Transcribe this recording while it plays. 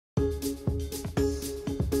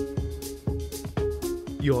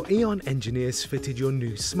Your E.ON engineers fitted your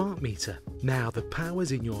new smart meter. Now the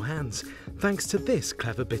power's in your hands thanks to this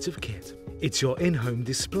clever bit of kit. It's your in-home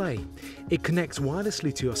display. It connects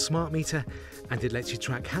wirelessly to your smart meter and it lets you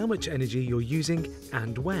track how much energy you're using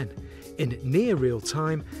and when, in near real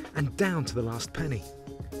time and down to the last penny.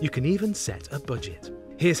 You can even set a budget.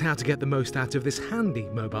 Here's how to get the most out of this handy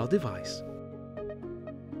mobile device.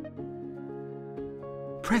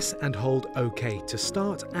 Press and hold OK to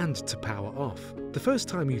start and to power off. The first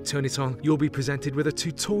time you turn it on, you'll be presented with a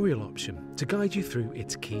tutorial option to guide you through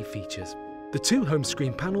its key features. The two home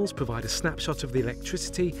screen panels provide a snapshot of the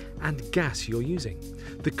electricity and gas you're using,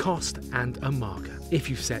 the cost and a marker if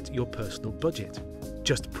you've set your personal budget.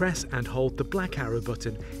 Just press and hold the black arrow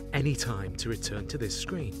button anytime to return to this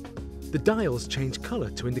screen. The dials change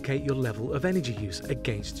colour to indicate your level of energy use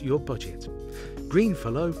against your budget. Green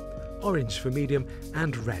for low, orange for medium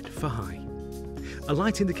and red for high. A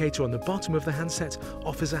light indicator on the bottom of the handset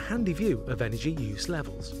offers a handy view of energy use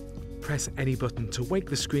levels. Press any button to wake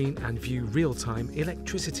the screen and view real-time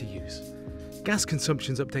electricity use. Gas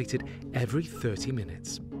consumption's updated every 30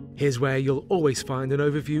 minutes. Here's where you'll always find an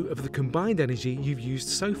overview of the combined energy you've used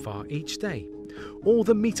so far each day, or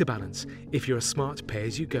the meter balance if you're a smart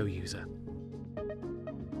pay-as-you-go user.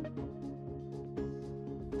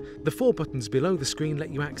 The 4 buttons below the screen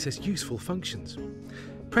let you access useful functions.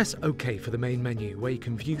 Press OK for the main menu, where you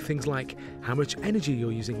can view things like how much energy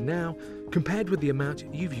you're using now compared with the amount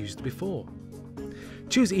you've used before.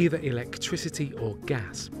 Choose either electricity or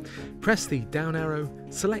gas. Press the down arrow,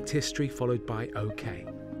 select history followed by OK.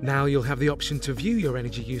 Now you'll have the option to view your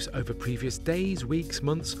energy use over previous days, weeks,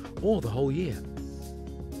 months or the whole year.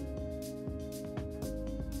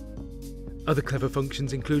 Other clever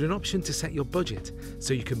functions include an option to set your budget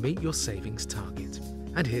so you can meet your savings target.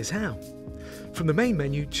 And here's how. From the main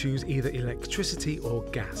menu, choose either electricity or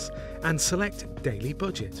gas and select Daily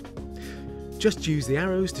Budget. Just use the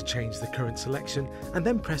arrows to change the current selection and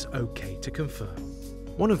then press OK to confirm.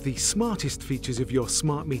 One of the smartest features of your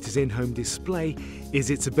smart meter's in-home display is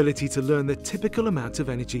its ability to learn the typical amount of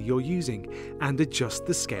energy you're using and adjust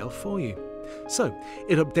the scale for you. So,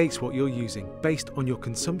 it updates what you're using based on your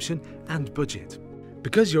consumption and budget.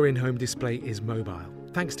 Because your in-home display is mobile,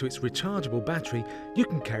 thanks to its rechargeable battery, you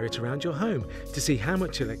can carry it around your home to see how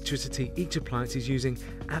much electricity each appliance is using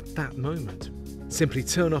at that moment. Simply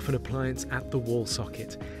turn off an appliance at the wall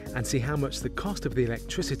socket and see how much the cost of the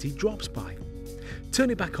electricity drops by. Turn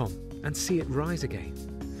it back on and see it rise again.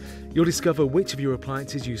 You'll discover which of your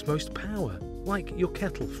appliances use most power, like your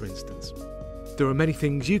kettle for instance. There are many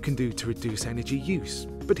things you can do to reduce energy use,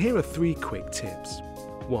 but here are 3 quick tips.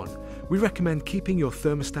 1. We recommend keeping your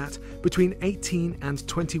thermostat between 18 and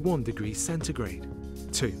 21 degrees centigrade.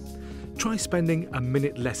 2. Try spending a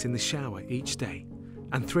minute less in the shower each day.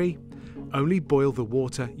 And 3. Only boil the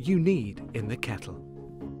water you need in the kettle.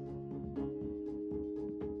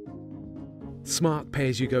 Smart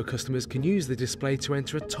pay-as-you-go customers can use the display to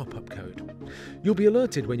enter a top-up code. You'll be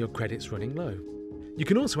alerted when your credit's running low. You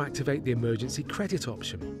can also activate the emergency credit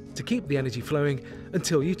option to keep the energy flowing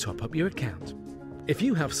until you top up your account. If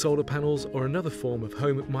you have solar panels or another form of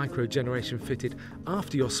home micro-generation fitted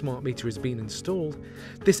after your smart meter has been installed,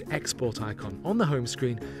 this export icon on the home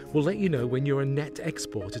screen will let you know when you're a net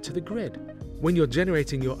exporter to the grid. When you're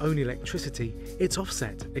generating your own electricity, it's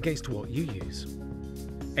offset against what you use.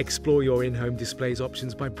 Explore your in-home displays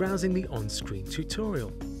options by browsing the on-screen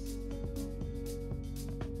tutorial.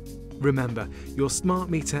 Remember, your smart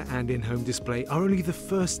meter and in-home display are only the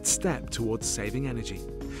first step towards saving energy.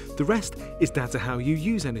 The rest is down to how you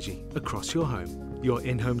use energy across your home. Your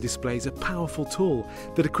in-home display is a powerful tool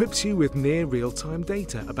that equips you with near real-time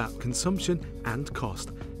data about consumption and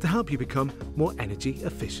cost to help you become more energy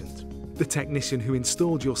efficient. The technician who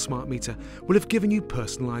installed your smart meter will have given you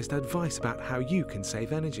personalised advice about how you can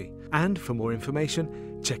save energy. And for more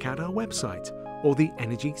information, check out our website or the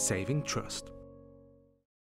Energy Saving Trust.